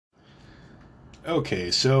Okay,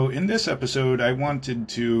 so in this episode, I wanted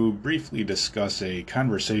to briefly discuss a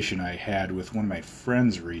conversation I had with one of my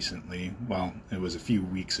friends recently. Well, it was a few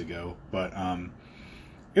weeks ago, but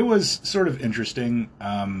it was sort of interesting.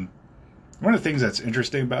 One of the things that's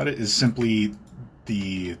interesting about it is simply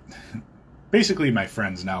the basically my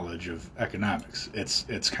friend's knowledge of economics.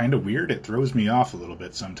 It's kind of weird. It throws me off a little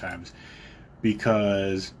bit sometimes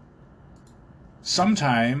because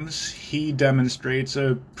sometimes he demonstrates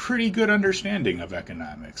a pretty good understanding of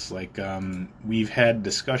economics. Like, we've had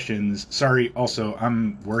discussions. Sorry, also,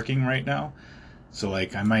 I'm working right now. So,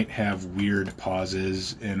 like, I might have weird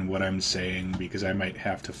pauses in what I'm saying because I might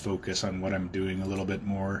have to focus on what I'm doing a little bit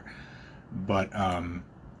more. But,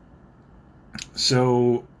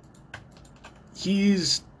 so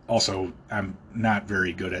he's also, I'm not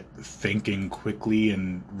very good at thinking quickly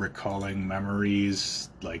and recalling memories.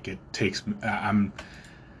 Like, it takes, I'm,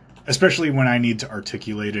 especially when I need to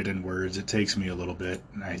articulate it in words, it takes me a little bit,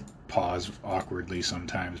 and I pause awkwardly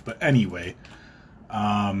sometimes. But anyway,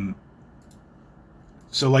 um,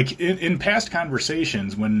 so like in past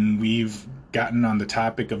conversations, when we've gotten on the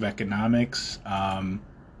topic of economics,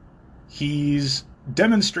 he's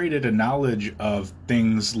demonstrated a knowledge of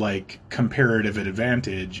things like comparative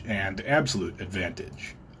advantage and absolute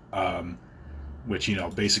advantage, um, which,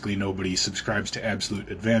 basically nobody subscribes to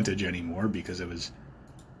absolute advantage anymore because it was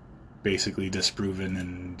basically disproven,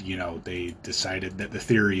 and, they decided that the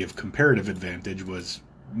theory of comparative advantage was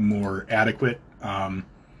more adequate. But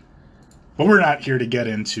we're not here to get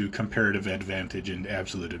into comparative advantage and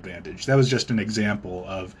absolute advantage. That was just an example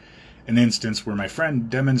of an instance where my friend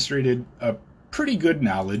demonstrated a pretty good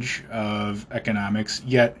knowledge of economics,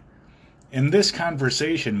 yet in this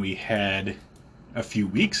conversation we had a few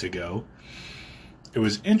weeks ago, it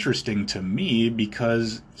was interesting to me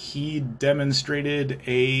because he demonstrated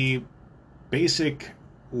a basic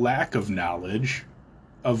lack of knowledge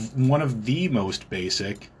of one of the most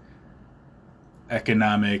basic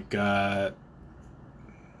economic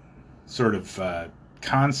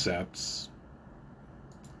concepts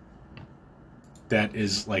that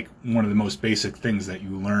is like one of the most basic things that you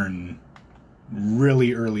learn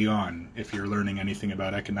really early on if you're learning anything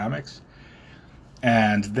about economics,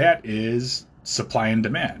 and that is supply and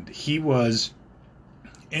demand. He was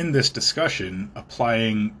in this discussion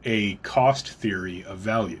applying a cost theory of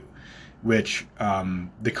value, which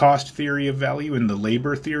the cost theory of value and the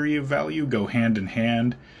labor theory of value go hand in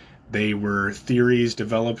hand. They were theories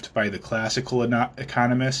developed by the classical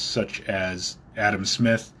economists such as Adam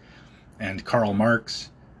Smith and Karl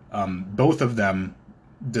Marx. Both of them,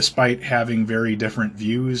 despite having very different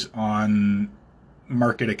views on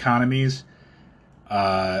market economies,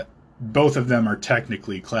 both of them are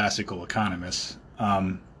technically classical economists.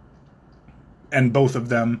 And both of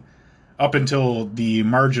them, up until the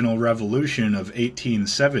marginal revolution of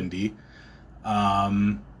 1870,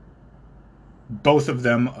 both of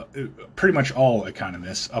them, pretty much all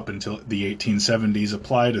economists up until the 1870s,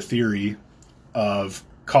 applied a theory of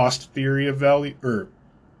cost theory of value,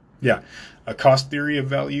 a cost theory of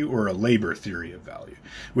value or a labor theory of value,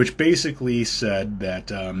 which basically said that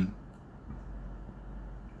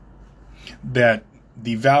that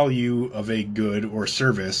the value of a good or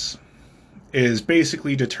service is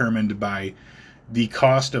basically determined by the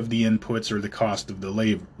cost of the inputs or the cost of the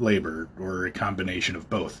labor, or a combination of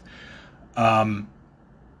both. And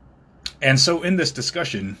so in this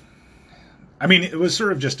discussion, I mean, it was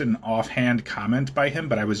sort of just an offhand comment by him,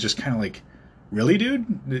 but I was just kind of like, really,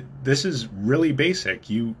 dude? This is really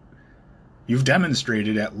basic. You've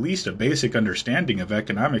demonstrated at least a basic understanding of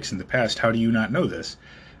economics in the past. How do you not know this?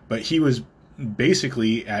 But he was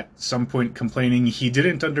basically at some point complaining he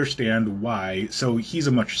didn't understand why. So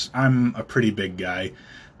I'm a pretty big guy.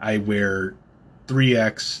 I wear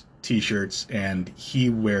 3X t-shirts and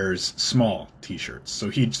he wears small t-shirts.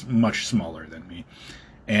 So he's much smaller than me.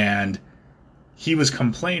 And he was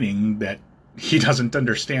complaining that he doesn't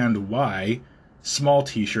understand why small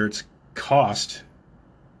t-shirts cost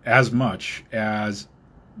as much as,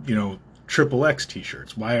 triple X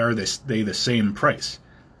t-shirts. Why are they the same price?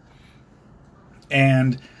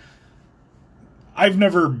 And I've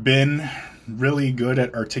never been really good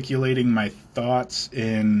at articulating my thoughts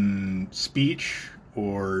in speech,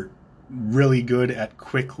 or really good at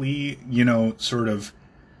quickly, sort of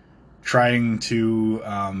trying to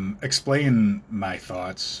explain my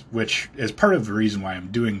thoughts, which is part of the reason why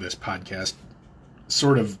I'm doing this podcast,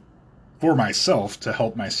 sort of for myself, to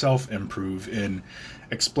help myself improve in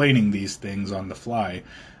explaining these things on the fly.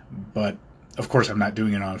 But of course I'm not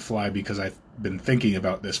doing it on the fly because I've been thinking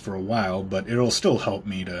about this for a while, but it'll still help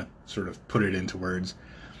me to sort of put it into words.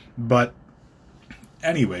 But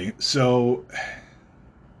Anyway, so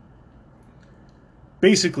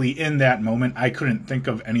basically in that moment, I couldn't think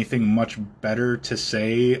of anything much better to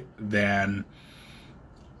say than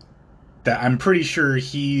that I'm pretty sure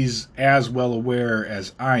he's as well aware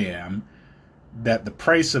as I am that the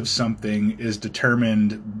price of something is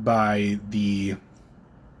determined by the,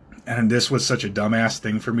 and this was such a dumbass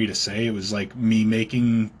thing for me to say. It was like me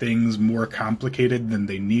making things more complicated than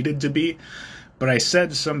they needed to be. But I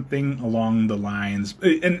said something along the lines,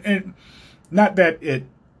 and not that it,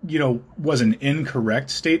 was an incorrect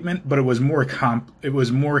statement, but it was more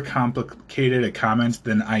complicated a comment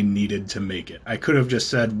than I needed to make it. I could have just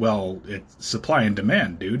said, well, it's supply and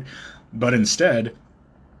demand, dude. But instead,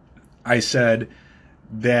 I said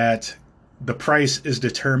that the price is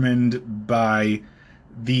determined by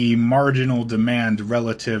the marginal demand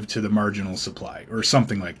relative to the marginal supply, or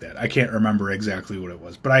something like that. I can't remember exactly what it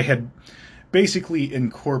was, but I had basically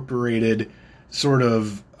incorporated sort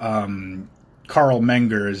of Carl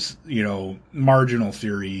Menger's, marginal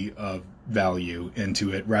theory of value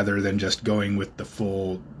into it, rather than just going with the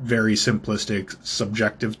full, very simplistic,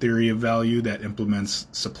 subjective theory of value that implements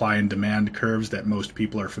supply and demand curves that most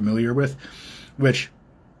people are familiar with, which,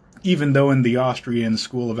 even though in the Austrian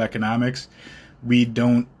School of Economics, we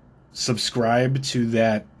don't subscribe to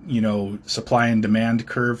that, supply and demand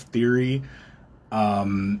curve theory,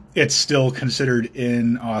 it's still considered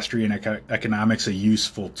in Austrian economics a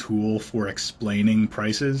useful tool for explaining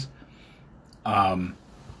prices,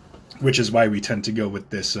 which is why we tend to go with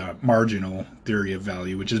this marginal theory of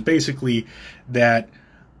value, which is basically that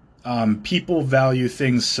people value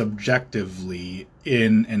things subjectively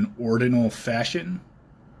in an ordinal fashion.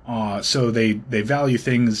 So they value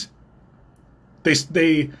things,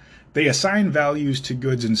 they assign values to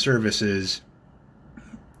goods and services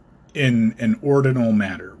in an ordinal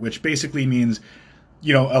manner, which basically means,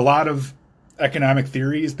 a lot of economic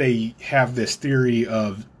theories, they have this theory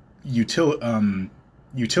of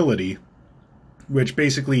utility, which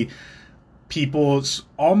basically people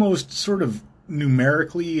almost sort of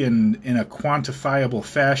numerically and in a quantifiable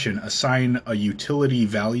fashion assign a utility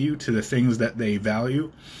value to the things that they value.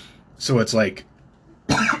 So it's like,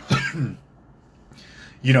 the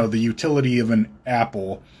utility of an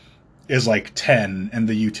apple is like 10, and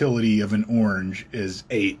the utility of an orange is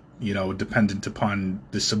 8, dependent upon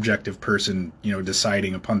the subjective person,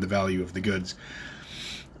 deciding upon the value of the goods.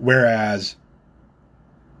 Whereas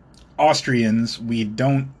Austrians, we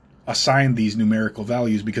don't assign these numerical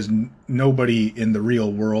values because nobody in the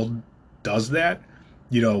real world does that.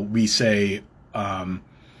 We say,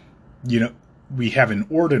 we have an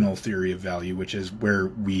ordinal theory of value, which is where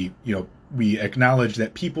we acknowledge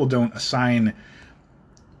that people don't assign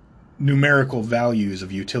numerical values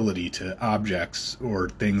of utility to objects or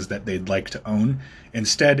things that they'd like to own.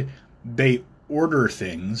 Instead, they order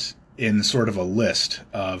things in sort of a list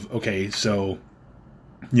of, okay, so,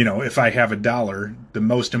 if I have $1, the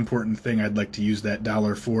most important thing I'd like to use that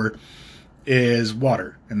dollar for is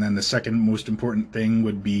water. And then the second most important thing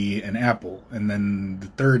would be an apple. And then the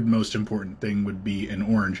third most important thing would be an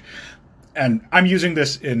orange. And I'm using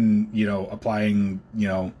this in, applying,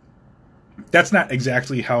 that's not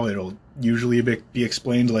exactly how it'll usually be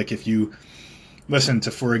explained. Like if you listen to,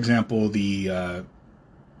 for example, the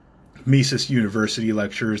Mises University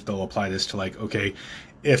lectures, they'll apply this to like, okay,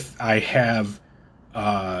 if I have,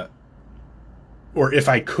 or if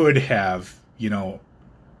I could have,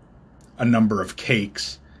 a number of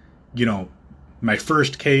cakes, my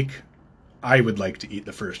first cake, I would like to eat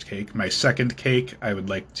the first cake. My second cake, I would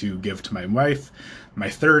like to give to my wife. My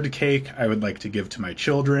third cake, I would like to give to my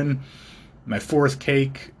children. My fourth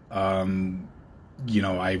cake, I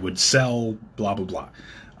would sell, blah, blah, blah.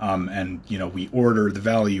 And, we order the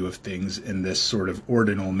value of things in this sort of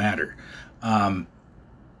ordinal manner. Where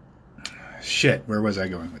was I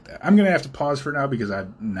going with that? I'm going to have to pause for now because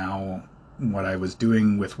what I was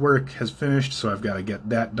doing with work has finished, so I've got to get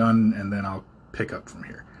that done, and then I'll pick up from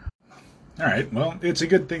here. All right, well, it's a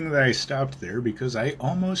good thing that I stopped there because I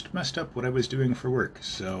almost messed up what I was doing for work.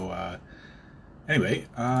 So, anyway,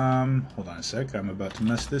 hold on a sec. I'm about to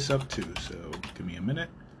mess this up too, so give me a minute.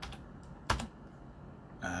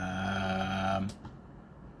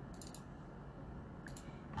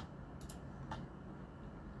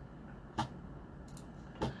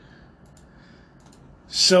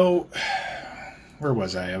 So, where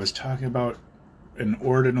was I? I was talking about an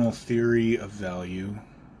ordinal theory of value.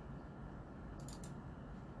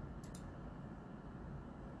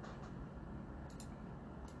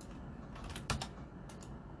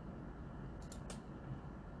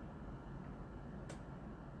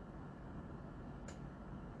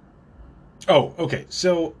 Oh, okay.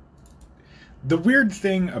 So The weird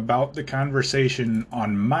thing about the conversation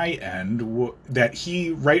on my end that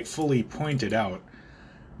he rightfully pointed out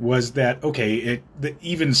was that, okay,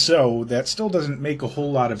 even so, that still doesn't make a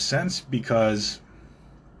whole lot of sense because,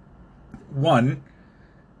 one,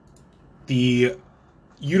 the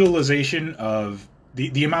utilization of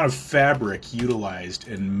the amount of fabric utilized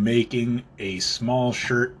in making a small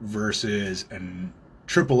shirt versus an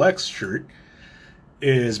triple X shirt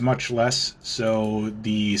is much less, so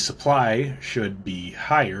the supply should be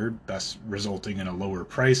higher, thus resulting in a lower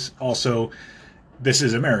price. Also, this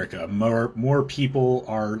is America. More people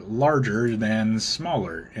are larger than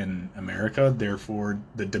smaller in America, therefore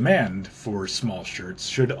the demand for small shirts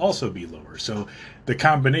should also be lower. So the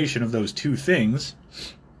combination of those two things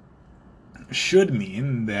should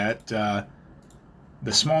mean that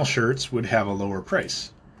the small shirts would have a lower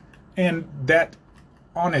price. And that,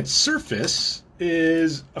 on its surface,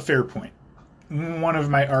 is a fair point. One of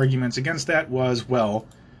my arguments against that was, well,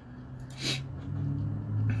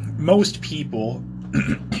 most people,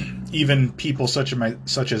 even people such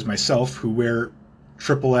as myself who wear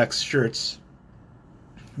triple X shirts,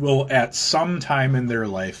 will at some time in their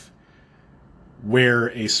life wear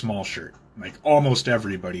a small shirt. Like almost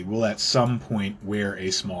everybody will at some point wear a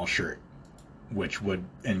small shirt, which would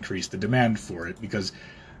increase the demand for it because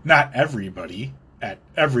not everybody at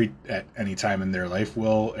any time in their life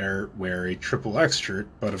will wear a triple X shirt,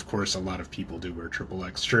 but of course a lot of people do wear triple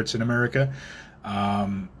X shirts in America,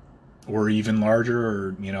 or even larger,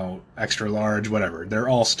 or extra large, whatever. They're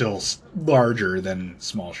all still larger than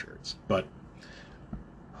small shirts, but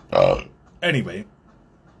anyway.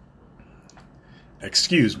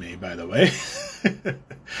 Excuse me, by the way.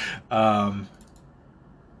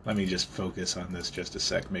 Let me just focus on this just a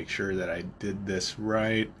sec, make sure that I did this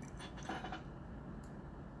right.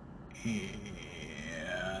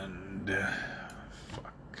 And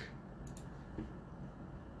fuck.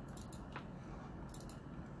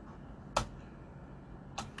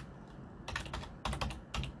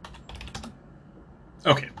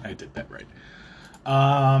 Okay, I did that right.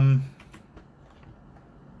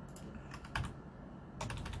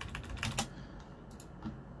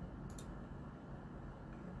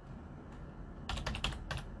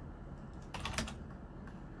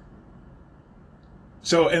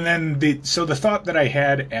 So, and then the thought that I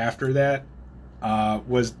had after that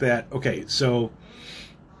was that, okay, so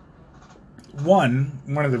one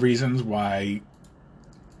of the reasons why,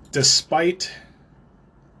 despite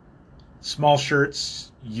small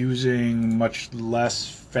shirts using much less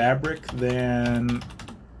fabric than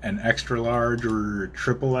an extra large or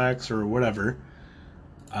triple X or whatever,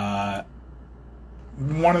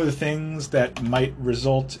 one of the things that might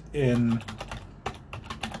result in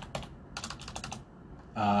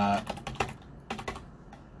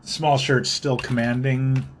small shirts still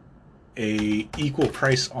commanding a equal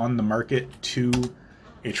price on the market to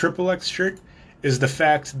a triple X shirt is the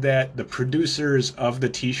fact that the producers of the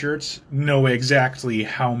t-shirts know exactly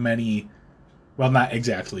how many, well, not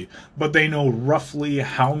exactly, but they know roughly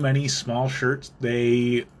how many small shirts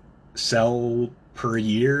they sell per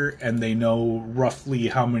year, and they know roughly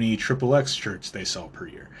how many triple X shirts they sell per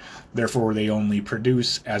year. Therefore, they only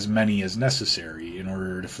produce as many as necessary in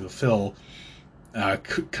order to fulfill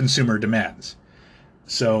consumer demands.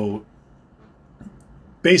 So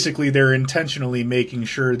basically, they're intentionally making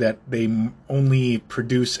sure that they only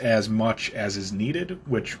produce as much as is needed,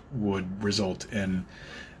 which would result in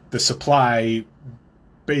the supply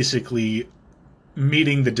basically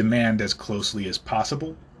meeting the demand as closely as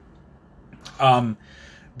possible.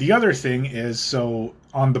 The other thing is, so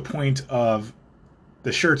on the point of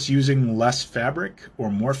the shirts using less fabric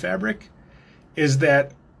or more fabric, is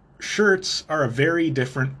that shirts are a very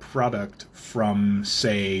different product from,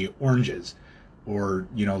 say, oranges or,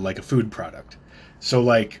 like a food product. So,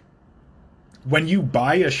 like, when you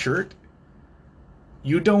buy a shirt,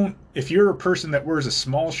 if you're a person that wears a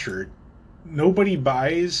small shirt, nobody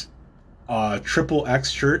buys a triple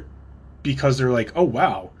X shirt because they're like, oh,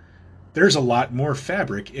 wow, there's a lot more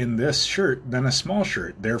fabric in this shirt than a small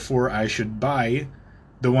shirt. Therefore, I should buy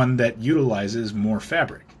the one that utilizes more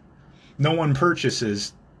fabric. No one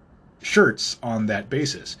purchases shirts on that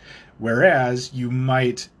basis. Whereas you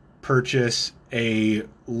might purchase a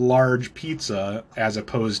large pizza as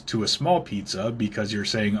opposed to a small pizza because you're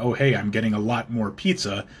saying, oh, hey, I'm getting a lot more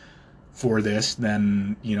pizza for this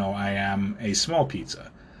than, I am a small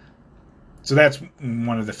pizza. So that's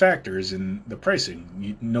one of the factors in the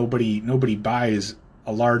pricing. Nobody buys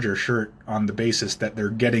a larger shirt on the basis that they're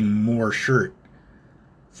getting more shirt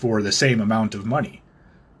for the same amount of money.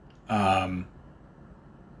 I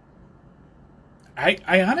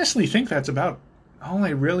honestly think that's about all I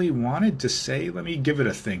really wanted to say, let me give it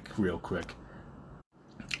a think real quick.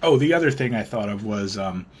 Oh, the other thing I thought of was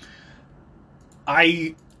I,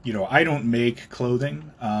 I don't make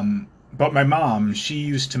clothing, but my mom, she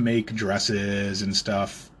used to make dresses and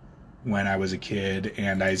stuff when I was a kid,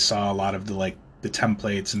 and I saw a lot of the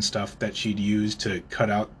templates and stuff that she'd use to cut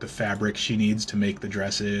out the fabric she needs to make the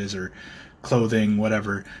dresses or clothing,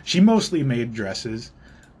 whatever. She mostly made dresses.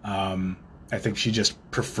 I think she just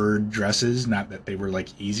preferred dresses, not that they were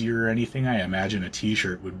like easier or anything. I imagine a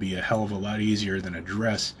t-shirt would be a hell of a lot easier than a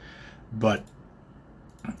dress, but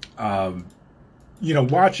um,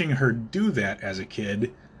 watching her do that as a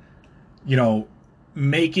kid, you know,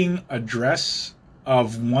 making a dress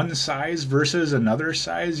of one size versus another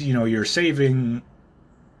size, you're saving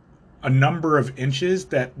a number of inches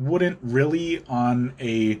that wouldn't really, on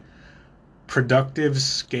a productive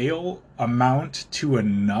scale, amount to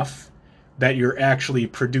enough that you're actually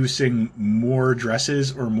producing more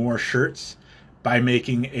dresses or more shirts by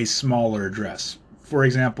making a smaller dress. For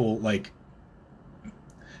example,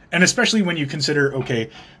 and especially when you consider, okay,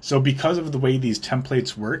 so because of the way these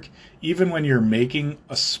templates work, even when you're making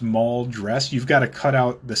a small dress, you've got to cut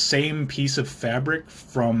out the same piece of fabric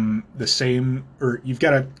from the same, or you've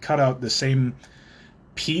got to cut out the same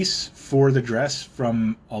piece for the dress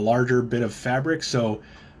from a larger bit of fabric. So,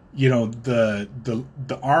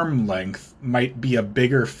 the arm length might be a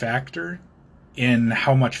bigger factor in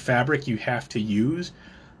how much fabric you have to use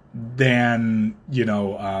than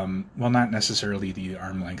well, not necessarily the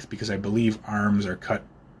arm length, because I believe arms are cut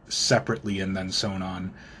separately and then sewn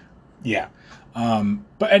on. Yeah.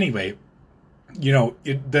 But anyway,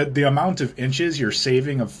 the amount of inches you're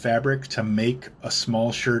saving of fabric to make a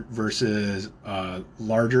small shirt versus a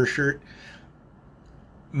larger shirt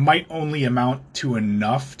might only amount to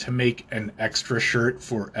enough to make an extra shirt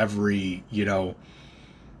for every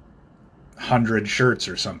 100 shirts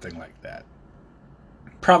or something like that.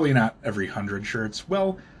 Probably not every 100 shirts.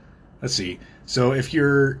 Well, let's see. So if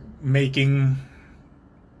you're making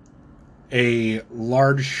a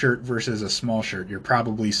large shirt versus a small shirt, you're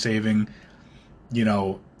probably saving,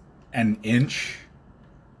 an inch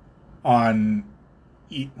on,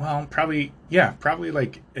 well, probably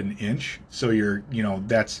like an inch. So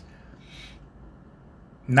that's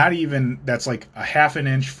not even, that's like a half an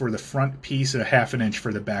inch for the front piece and a half an inch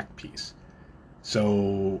for the back piece.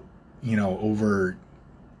 So, over,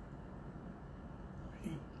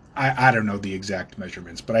 I don't know the exact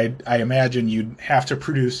measurements, but I imagine you'd have to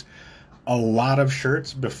produce a lot of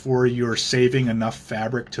shirts before you're saving enough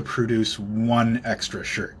fabric to produce one extra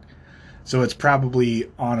shirt. So it's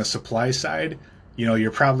probably, on a supply side,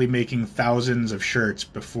 you're probably making thousands of shirts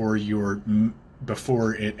before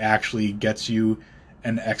it actually gets you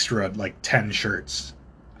an extra like 10 shirts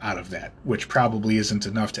out of that, which probably isn't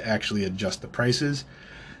enough to actually adjust the prices.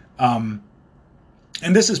 And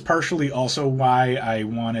this is partially also why I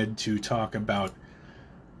wanted to talk about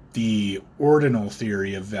the ordinal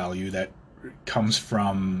theory of value that comes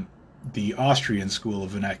from the Austrian school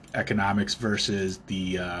of economics versus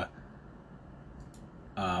the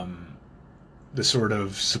sort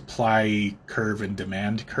of supply curve and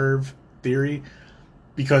demand curve theory.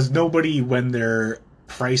 Because nobody, when they're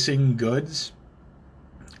pricing goods,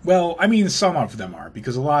 well, I mean, some of them are,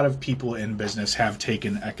 because a lot of people in business have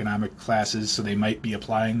taken economic classes, so they might be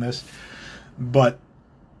applying this. But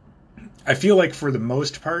I feel like for the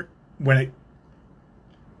most part,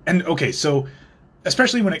 so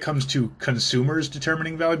especially when it comes to consumers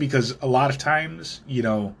determining value, because a lot of times,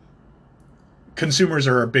 consumers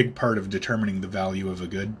are a big part of determining the value of a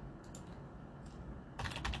good.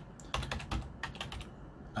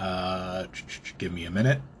 Give me a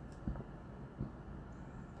minute.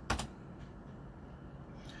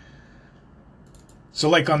 So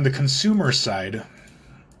like on the consumer side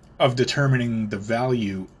of determining the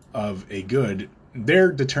value of a good,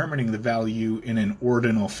 they're determining the value in an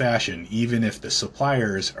ordinal fashion, even if the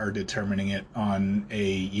suppliers are determining it on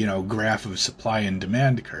a, graph of supply and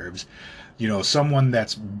demand curves. Someone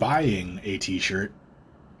that's buying a t-shirt,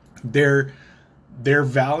 they're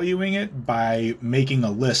valuing it by making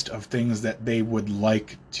a list of things that they would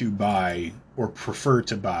like to buy or prefer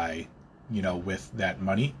to buy, with that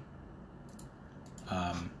money.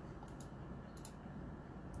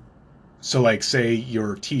 So like say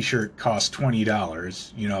your t-shirt costs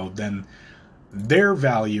 $20, then they're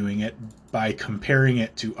valuing it by comparing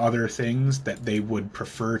it to other things that they would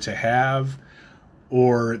prefer to have,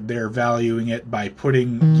 or they're valuing it by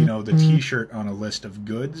putting, the t-shirt on a list of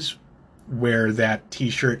goods where that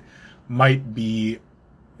t-shirt might be,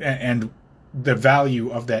 and the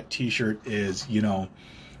value of that t-shirt is,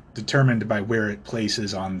 determined by where it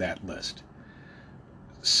places on that list.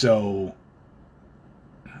 So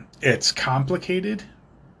it's complicated,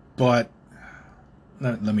 but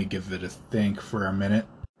let me give it a think for a minute.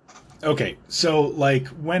 Okay, so like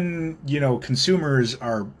when, consumers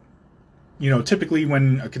are, typically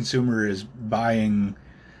when a consumer is buying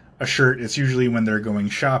a shirt, it's usually when they're going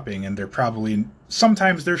shopping, and they're probably,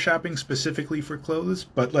 sometimes they're shopping specifically for clothes,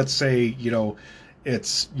 but let's say,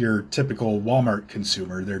 it's your typical Walmart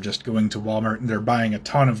consumer. They're just going to Walmart and they're buying a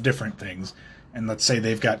ton of different things, and let's say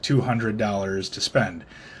they've got $200 to spend.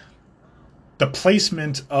 The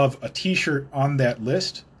placement of a t-shirt on that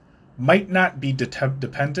list might not be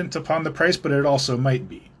dependent upon the price, but it also might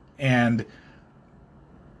be. And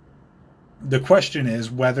the question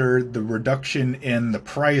is whether the reduction in the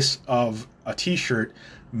price of a t-shirt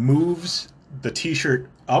moves the t-shirt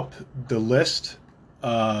up the list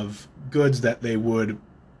of goods that they would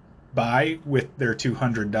buy with their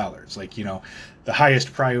 $200. Like, the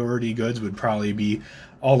highest priority goods would probably be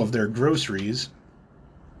all of their groceries.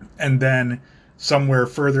 And then somewhere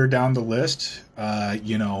further down the list,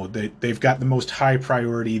 they've got the most high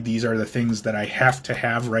priority. These are the things that I have to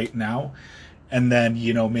have right now. And then,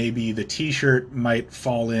 maybe the t-shirt might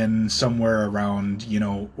fall in somewhere around,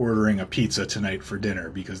 ordering a pizza tonight for dinner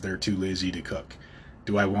because they're too lazy to cook.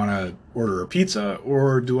 Do I want to order a pizza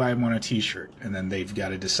or do I want a t-shirt? And then they've got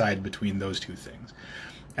to decide between those two things.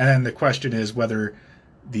 And then the question is whether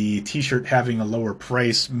the t-shirt having a lower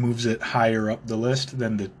price moves it higher up the list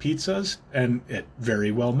than the pizzas, and it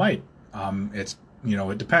very well might. It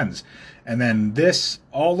depends. And then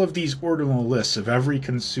all of these ordinal lists of every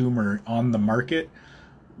consumer on the market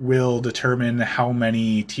will determine how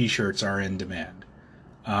many t-shirts are in demand.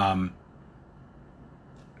 On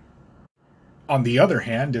the other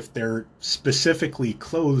hand, if they're specifically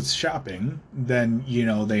clothes shopping, then,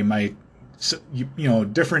 they might,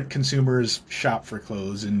 different consumers shop for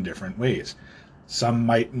clothes in different ways. Some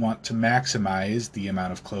might want to maximize the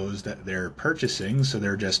amount of clothes that they're purchasing, so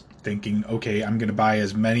they're just thinking, okay, I'm going to buy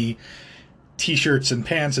as many t-shirts and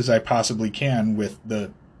pants as I possibly can with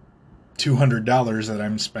the $200 that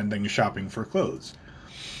I'm spending shopping for clothes.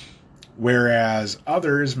 Whereas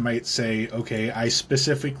others might say, okay, I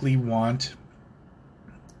specifically want,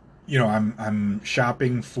 I'm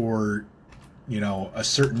shopping for, a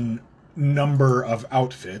certain number of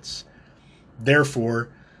outfits. Therefore,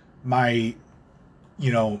 my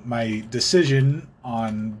decision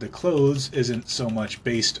on the clothes isn't so much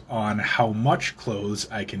based on how much clothes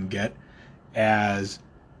I can get as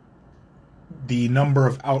the number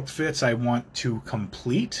of outfits I want to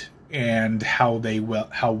complete and how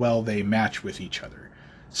well they match with each other.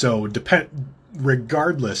 So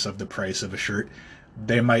regardless of the price of a shirt,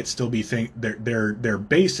 they might still be their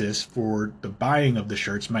basis for the buying of the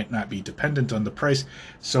shirts might not be dependent on the price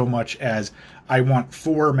so much as I want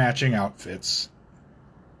 4 matching outfits.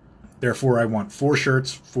 Therefore, I want 4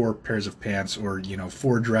 shirts, 4 pairs of pants, or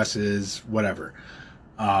 4 dresses, whatever.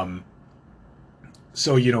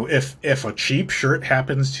 So if a cheap shirt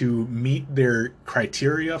happens to meet their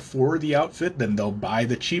criteria for the outfit, then they'll buy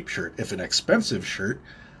the cheap shirt. If an expensive shirt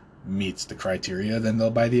meets the criteria, then they'll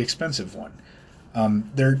buy the expensive one.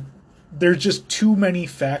 There's just too many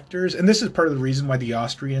factors, and this is part of the reason why the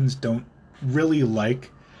Austrians don't really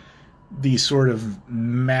like the sort of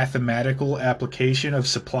mathematical application of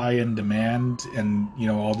supply and demand and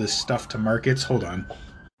all this stuff to markets. Hold on.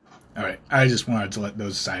 All right, I just wanted to let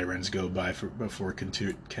those sirens go by before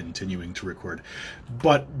continuing to record.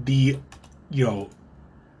 But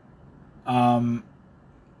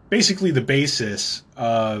basically the basis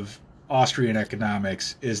of Austrian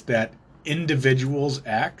economics is that individuals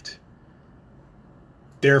act.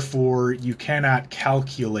 Therefore, you cannot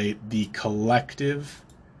calculate the collective.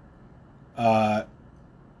 You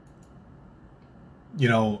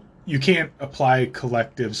can't apply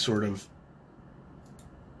collective sort of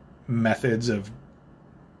methods of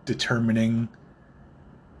determining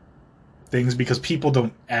things because people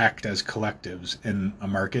don't act as collectives in a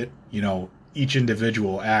market. Each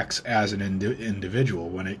individual acts as an individual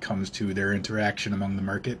when it comes to their interaction among the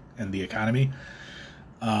market and the economy.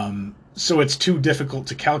 So it's too difficult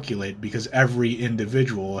to calculate because every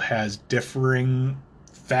individual has differing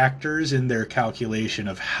factors in their calculation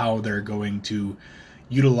of how they're going to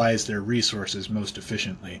utilize their resources most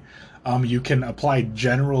efficiently. You can apply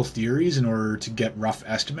general theories in order to get rough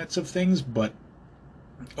estimates of things, but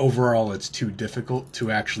overall it's too difficult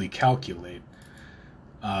to actually calculate.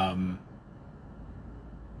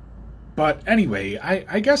 But anyway,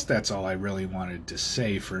 I guess that's all I really wanted to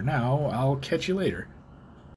say for now. I'll catch you later.